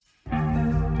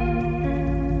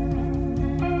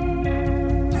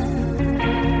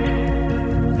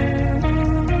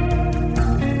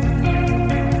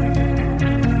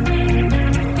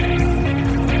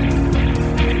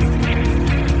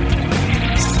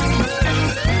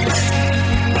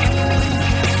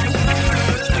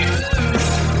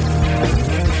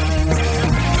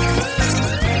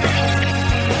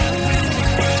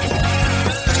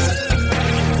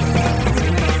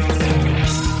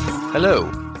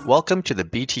Welcome to the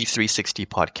BT360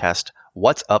 podcast,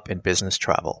 What's Up in Business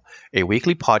Travel, a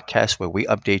weekly podcast where we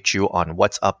update you on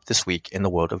what's up this week in the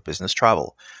world of business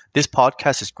travel. This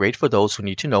podcast is great for those who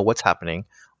need to know what's happening,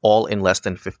 all in less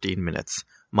than 15 minutes.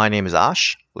 My name is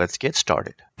Ash. Let's get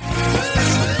started.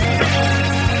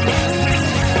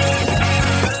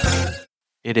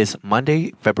 It is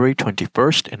Monday, February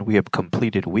 21st, and we have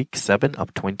completed week 7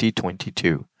 of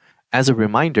 2022. As a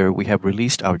reminder, we have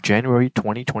released our January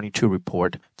 2022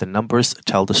 report, The Numbers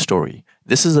Tell the Story.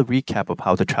 This is a recap of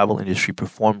how the travel industry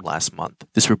performed last month.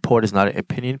 This report is not an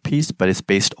opinion piece, but is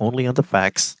based only on the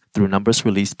facts through numbers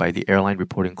released by the Airline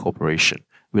Reporting Corporation.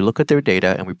 We look at their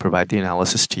data and we provide the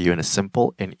analysis to you in a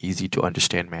simple and easy to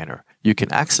understand manner. You can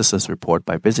access this report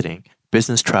by visiting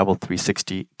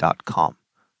businesstravel360.com.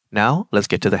 Now, let's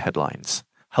get to the headlines.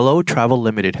 Hello Travel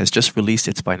Limited has just released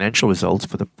its financial results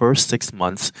for the first 6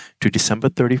 months to December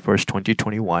 31st,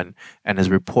 2021, and has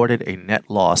reported a net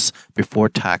loss before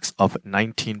tax of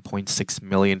 $19.6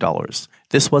 million.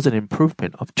 This was an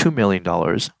improvement of $2 million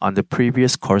on the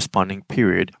previous corresponding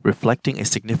period, reflecting a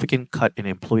significant cut in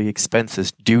employee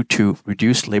expenses due to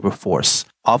reduced labor force,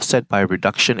 offset by a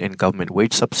reduction in government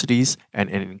wage subsidies and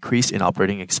an increase in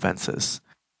operating expenses.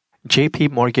 JP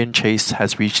Morgan Chase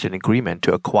has reached an agreement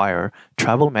to acquire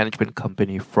travel management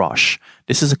company Frosh.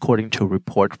 This is according to a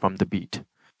report from The Beat.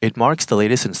 It marks the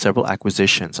latest in several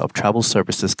acquisitions of travel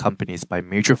services companies by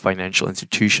major financial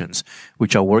institutions,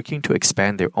 which are working to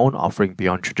expand their own offering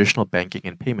beyond traditional banking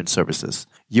and payment services.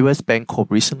 U.S. Bancorp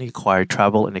recently acquired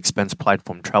travel and expense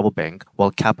platform TravelBank,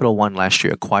 while Capital One last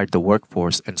year acquired the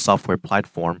workforce and software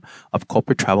platform of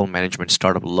corporate travel management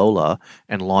startup Lola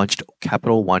and launched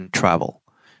Capital One Travel.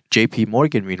 JP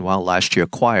Morgan, meanwhile, last year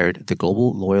acquired the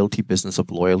global loyalty business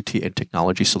of loyalty and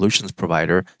technology solutions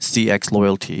provider CX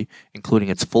Loyalty, including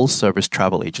its full-service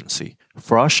travel agency.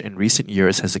 Frosh in recent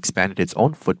years has expanded its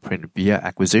own footprint via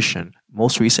acquisition,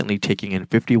 most recently taking in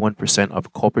 51%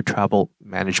 of corporate travel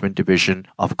management division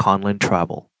of Conlin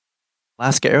Travel.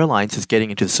 Alaska Airlines is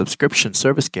getting into the subscription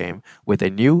service game with a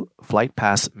new Flight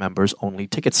Pass members-only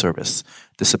ticket service.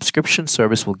 The subscription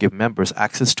service will give members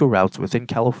access to routes within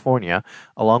California,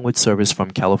 along with service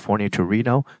from California to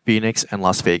Reno, Phoenix, and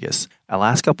Las Vegas.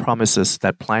 Alaska promises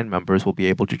that plan members will be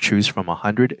able to choose from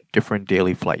 100 different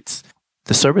daily flights.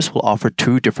 The service will offer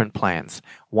 2 different plans,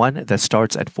 one that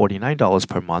starts at $49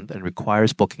 per month and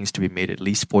requires bookings to be made at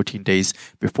least 14 days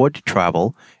before the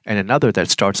travel, and another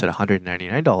that starts at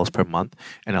 $199 per month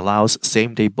and allows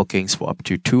same-day bookings for up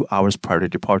to 2 hours prior to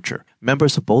departure.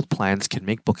 Members of both plans can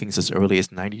make bookings as early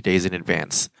as 90 days in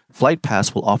advance. Flight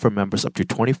Pass will offer members up to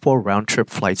 24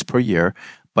 round-trip flights per year,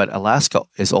 but Alaska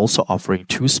is also offering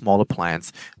 2 smaller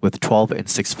plans with 12 and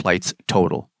 6 flights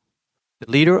total. The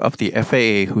leader of the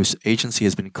FAA, whose agency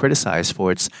has been criticized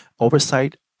for its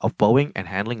oversight of Boeing and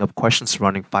handling of questions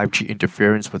surrounding 5G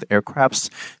interference with aircrafts,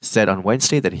 said on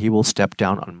Wednesday that he will step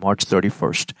down on March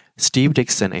 31st. Steve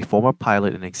Dickson, a former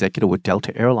pilot and executive with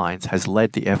Delta Airlines, has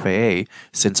led the FAA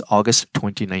since August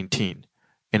 2019.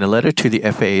 In a letter to the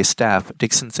FAA staff,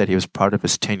 Dickson said he was proud of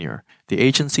his tenure. The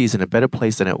agency is in a better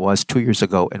place than it was 2 years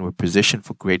ago and we're positioned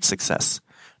for great success.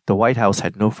 The White House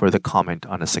had no further comment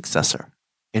on a successor.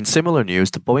 In similar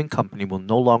news, the Boeing company will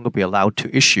no longer be allowed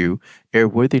to issue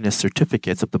airworthiness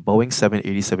certificates of the Boeing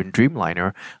 787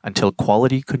 Dreamliner until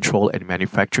quality control and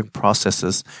manufacturing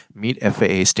processes meet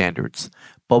FAA standards.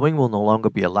 Boeing will no longer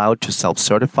be allowed to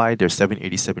self-certify their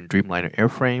 787 Dreamliner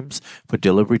airframes for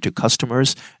delivery to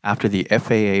customers after the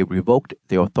FAA revoked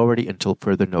their authority until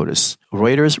further notice.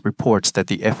 Reuters reports that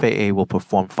the FAA will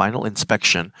perform final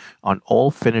inspection on all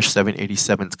finished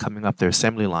 787s coming up their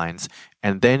assembly lines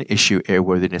and then issue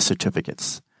airworthiness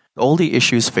certificates. All the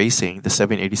issues facing the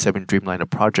 787 Dreamliner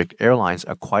project, airlines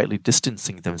are quietly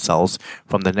distancing themselves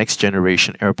from the next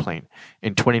generation airplane.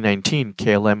 In 2019,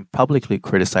 KLM publicly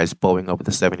criticized Boeing over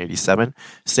the 787,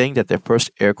 saying that their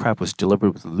first aircraft was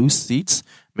delivered with loose seats,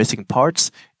 missing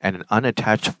parts, and an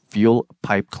unattached fuel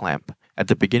pipe clamp. At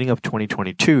the beginning of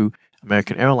 2022,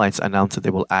 American Airlines announced that they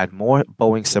will add more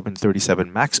Boeing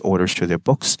 737 MAX orders to their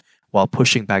books, while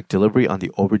pushing back delivery on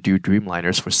the overdue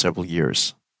Dreamliners for several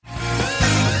years.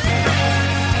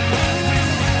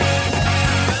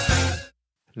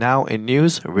 Now, in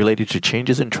news related to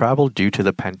changes in travel due to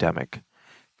the pandemic.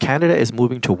 Canada is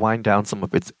moving to wind down some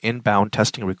of its inbound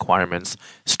testing requirements.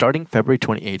 Starting February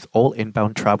 28th, all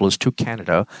inbound travelers to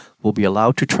Canada will be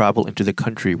allowed to travel into the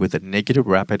country with a negative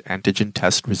rapid antigen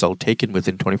test result taken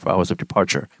within 24 hours of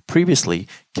departure. Previously,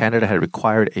 Canada had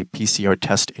required a PCR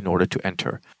test in order to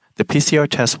enter. The PCR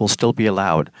test will still be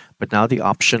allowed, but now the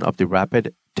option of the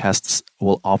rapid tests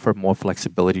will offer more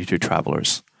flexibility to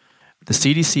travelers. The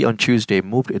CDC on Tuesday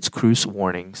moved its cruise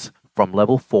warnings from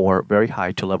level 4 very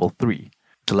high to level 3.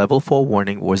 The level 4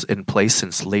 warning was in place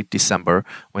since late December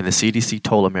when the CDC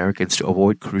told Americans to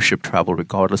avoid cruise ship travel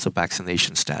regardless of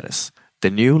vaccination status. The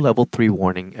new level 3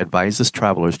 warning advises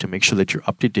travelers to make sure that you're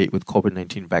up to date with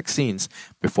COVID-19 vaccines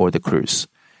before the cruise.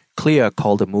 CLIA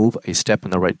called the move a step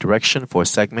in the right direction for a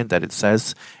segment that it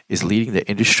says is leading the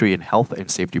industry in health and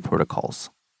safety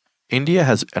protocols. India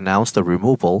has announced the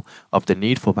removal of the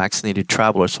need for vaccinated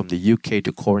travelers from the UK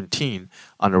to quarantine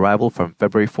on arrival from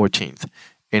February 14th.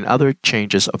 In other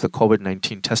changes of the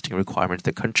COVID-19 testing requirements,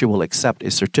 the country will accept a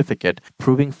certificate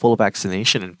proving full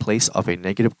vaccination in place of a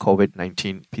negative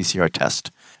COVID-19 PCR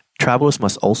test. Travelers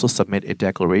must also submit a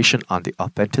declaration on the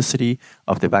authenticity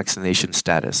of the vaccination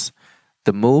status.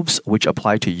 The moves, which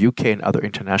apply to UK and other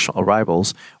international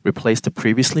arrivals, replace the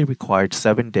previously required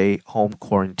 7-day home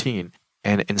quarantine,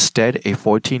 and instead a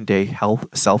 14-day health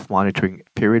self-monitoring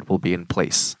period will be in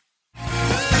place.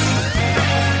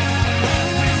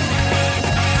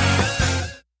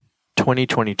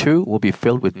 "2022 will be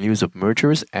filled with news of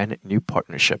mergers and new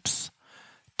partnerships."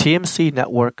 TMC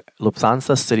Network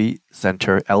Lufthansa City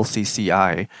Center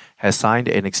LCCI has signed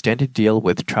an extended deal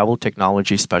with travel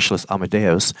technology specialist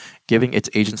Amadeus, giving its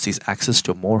agencies access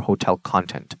to more hotel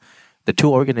content. The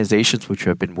two organizations, which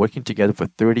have been working together for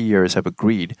 30 years, have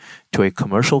agreed to a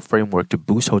commercial framework to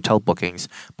boost hotel bookings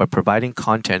by providing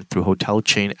content through hotel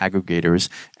chain aggregators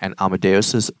and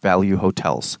Amadeus's Value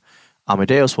Hotels.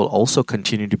 Amadeus will also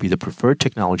continue to be the preferred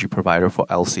technology provider for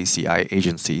LCCI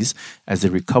agencies as they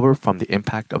recover from the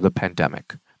impact of the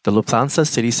pandemic. The Lufthansa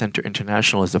City Center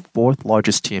International is the fourth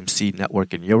largest TMC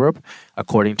network in Europe,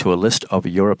 according to a list of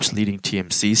Europe's leading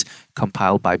TMCs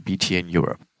compiled by BTN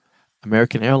Europe.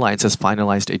 American Airlines has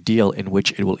finalized a deal in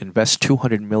which it will invest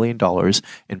 $200 million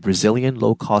in Brazilian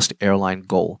low-cost airline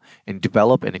Gol and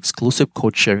develop an exclusive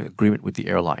code-sharing agreement with the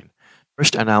airline.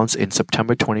 First announced in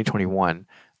September 2021,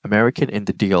 American in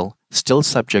the deal, still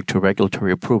subject to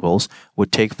regulatory approvals,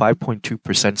 would take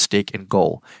 5.2% stake in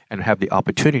Gol and have the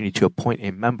opportunity to appoint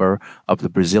a member of the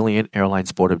Brazilian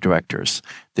Airlines Board of Directors.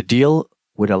 The deal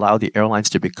would allow the airlines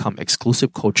to become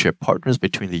exclusive codeshare partners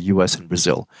between the U.S. and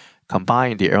Brazil.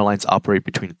 Combined, the airlines operate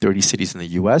between 30 cities in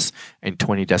the U.S. and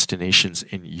 20 destinations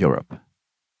in Europe.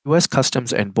 U.S.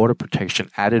 Customs and Border Protection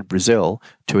added Brazil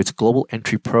to its global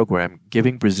entry program,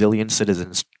 giving Brazilian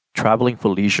citizens traveling for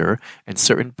leisure and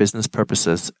certain business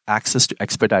purposes access to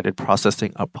expedited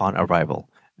processing upon arrival.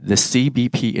 The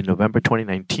CBP in November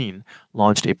 2019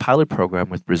 launched a pilot program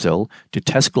with Brazil to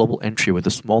test global entry with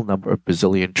a small number of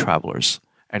Brazilian travelers,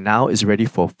 and now is ready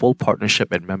for full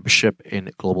partnership and membership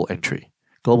in Global Entry.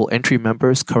 Global Entry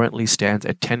members currently stands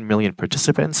at 10 million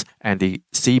participants, and the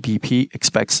CBP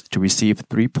expects to receive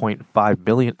 3.5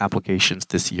 million applications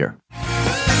this year.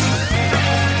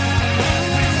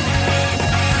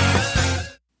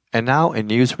 And now in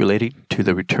news relating to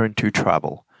the return to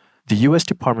travel. The U.S.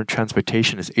 Department of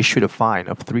Transportation has issued a fine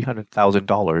of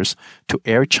 $300,000 to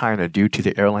Air China due to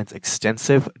the airline's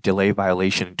extensive delay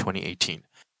violation in 2018.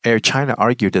 Air China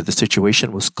argued that the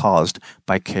situation was caused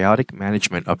by chaotic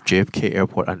management of JFK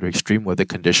Airport under extreme weather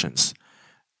conditions.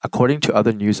 According to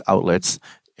other news outlets,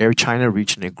 Air China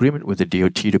reached an agreement with the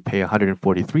DOT to pay a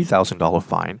 $143,000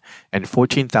 fine, and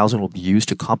 $14,000 will be used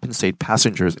to compensate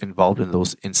passengers involved in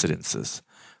those incidences.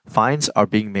 Fines are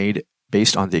being made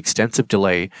based on the extensive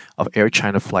delay of Air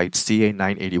China flight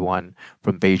CA981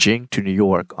 from Beijing to New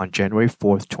York on January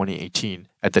 4, 2018.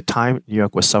 At the time, New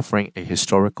York was suffering a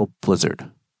historical blizzard.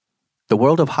 The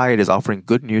World of Hyatt is offering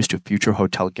good news to future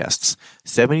hotel guests.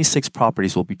 76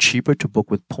 properties will be cheaper to book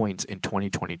with points in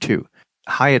 2022.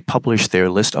 Hyatt published their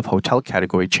list of hotel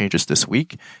category changes this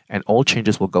week, and all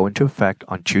changes will go into effect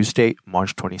on Tuesday,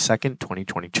 March 22,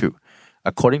 2022.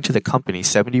 According to the company,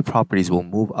 70 properties will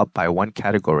move up by one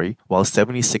category, while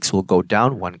 76 will go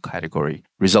down one category,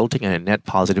 resulting in a net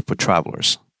positive for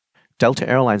travelers. Delta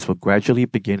Airlines will gradually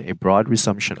begin a broad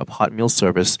resumption of hot meal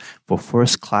service for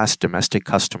first-class domestic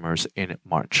customers in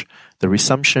March. The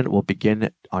resumption will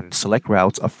begin on select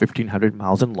routes of 1,500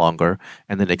 miles and longer,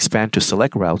 and then expand to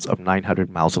select routes of 900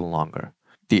 miles and longer.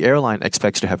 The airline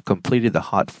expects to have completed the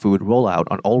hot food rollout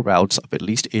on all routes of at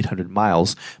least 800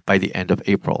 miles by the end of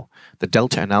April. The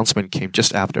Delta announcement came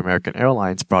just after American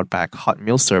Airlines brought back hot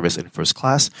meal service in first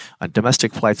class on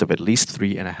domestic flights of at least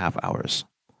 3.5 hours.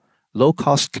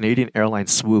 Low-cost Canadian airline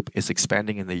Swoop is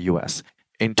expanding in the U.S.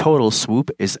 In total,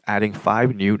 Swoop is adding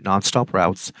 5 new nonstop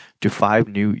routes to 5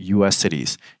 new U.S.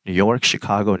 cities: New York,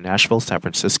 Chicago, Nashville, San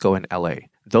Francisco, and L.A.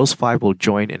 Those 5 will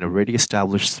join an already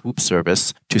established Swoop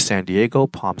service to San Diego,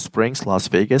 Palm Springs, Las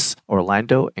Vegas,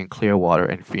 Orlando, and Clearwater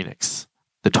and Phoenix.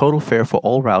 The total fare for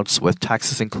all routes with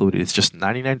taxes included is just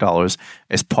 $99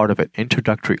 as part of an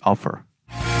introductory offer.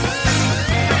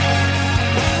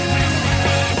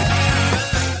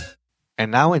 And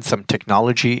now in some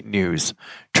technology news.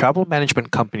 Travel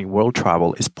management company World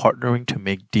Travel is partnering to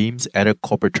make Deem's ETA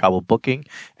corporate travel booking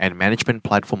and management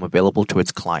platform available to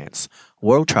its clients.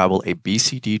 World Travel, a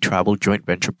BCD Travel joint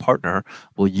venture partner,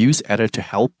 will use ETA to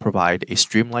help provide a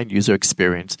streamlined user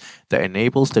experience that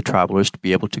enables the travelers to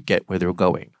be able to get where they're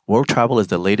going. World Travel is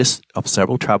the latest of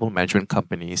several travel management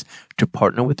companies to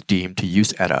partner with Deem to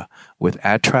use ETA, with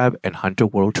AdTrav and Hunter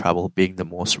World Travel being the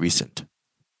most recent.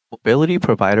 Mobility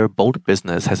provider Bolt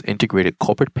Business has integrated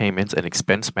corporate payments and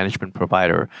expense management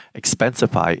provider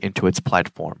Expensify into its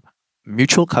platform.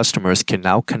 Mutual customers can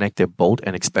now connect their Bolt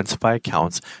and Expensify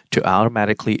accounts to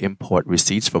automatically import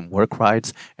receipts from work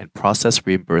rides and process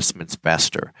reimbursements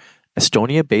faster.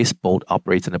 Estonia-based Bolt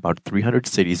operates in about 300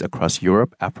 cities across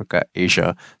Europe, Africa,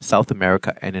 Asia, South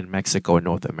America, and in Mexico and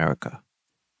North America.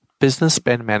 Business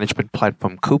spend management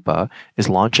platform Coupa is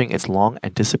launching its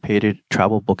long-anticipated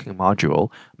travel booking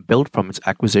module built from its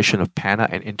acquisition of Pana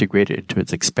and integrated into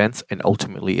its expense and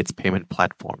ultimately its payment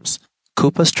platforms.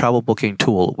 Coupa's travel booking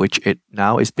tool, which it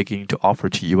now is beginning to offer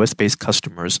to US-based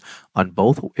customers on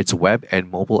both its web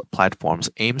and mobile platforms,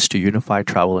 aims to unify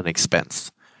travel and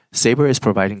expense. Sabre is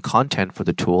providing content for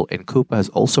the tool, and Coupa has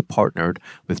also partnered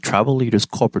with Travel Leaders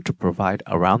Corporate to provide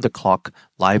around-the-clock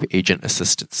live agent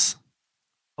assistance.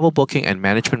 Travel booking and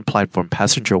management platform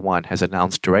Passenger One has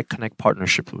announced direct connect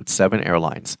partnerships with 7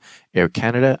 airlines: Air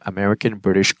Canada, American,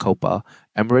 British, Copa,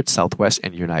 Emirates, Southwest,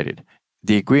 and United.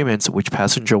 The agreements, which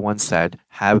Passenger One said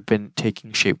have been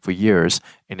taking shape for years,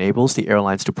 enables the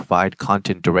airlines to provide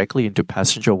content directly into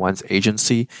Passenger One's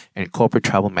agency and corporate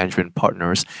travel management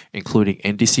partners, including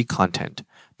NDC content.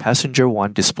 Passenger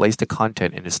One displays the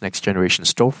content in its next-generation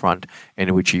storefront,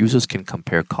 in which users can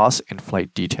compare costs and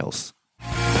flight details.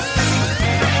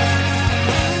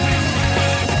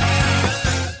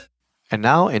 And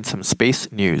now in some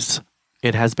space news.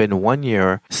 It has been 1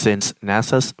 year since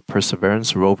NASA's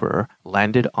Perseverance rover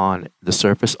landed on the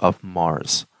surface of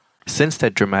Mars. Since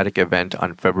that dramatic event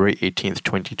on February 18,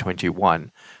 2021,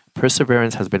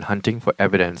 Perseverance has been hunting for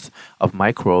evidence of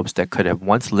microbes that could have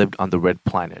once lived on the red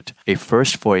planet, a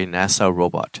first for a NASA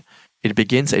robot. It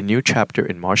begins a new chapter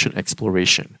in Martian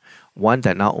exploration, one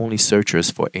that not only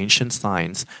searches for ancient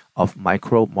signs of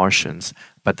micro-Martians,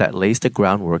 but that lays the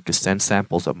groundwork to send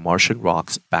samples of Martian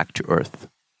rocks back to Earth.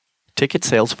 Ticket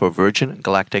sales for Virgin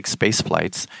Galactic space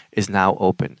flights is now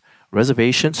open.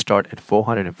 Reservations start at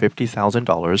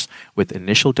 $450,000 with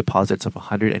initial deposits of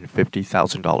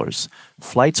 $150,000.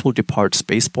 Flights will depart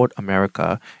Spaceport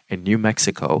America in New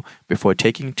Mexico before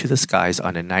taking to the skies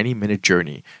on a 90-minute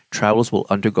journey. Travelers will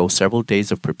undergo several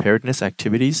days of preparedness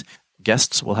activities.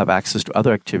 Guests will have access to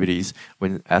other activities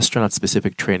when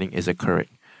astronaut-specific training is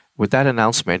occurring. With that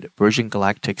announcement, Virgin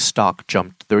Galactic stock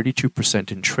jumped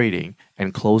 32% in trading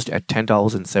and closed at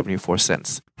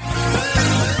 $10.74.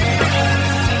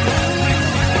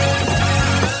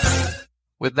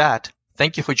 With that,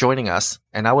 thank you for joining us,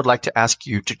 and I would like to ask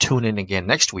you to tune in again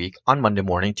next week on Monday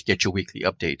morning to get your weekly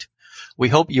update. We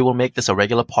hope you will make this a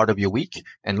regular part of your week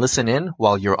and listen in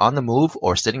while you're on the move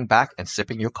or sitting back and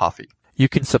sipping your coffee. You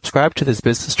can subscribe to this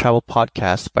Business Travel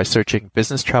Podcast by searching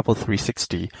Business Travel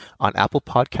 360 on Apple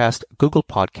Podcast, Google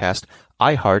Podcast,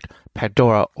 iHeart,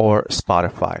 Pandora, or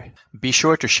Spotify. Be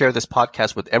sure to share this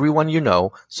podcast with everyone you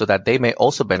know so that they may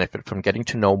also benefit from getting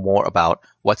to know more about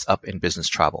what's up in business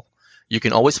travel. You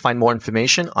can always find more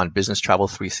information on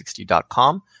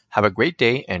businesstravel360.com. Have a great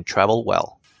day and travel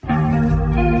well.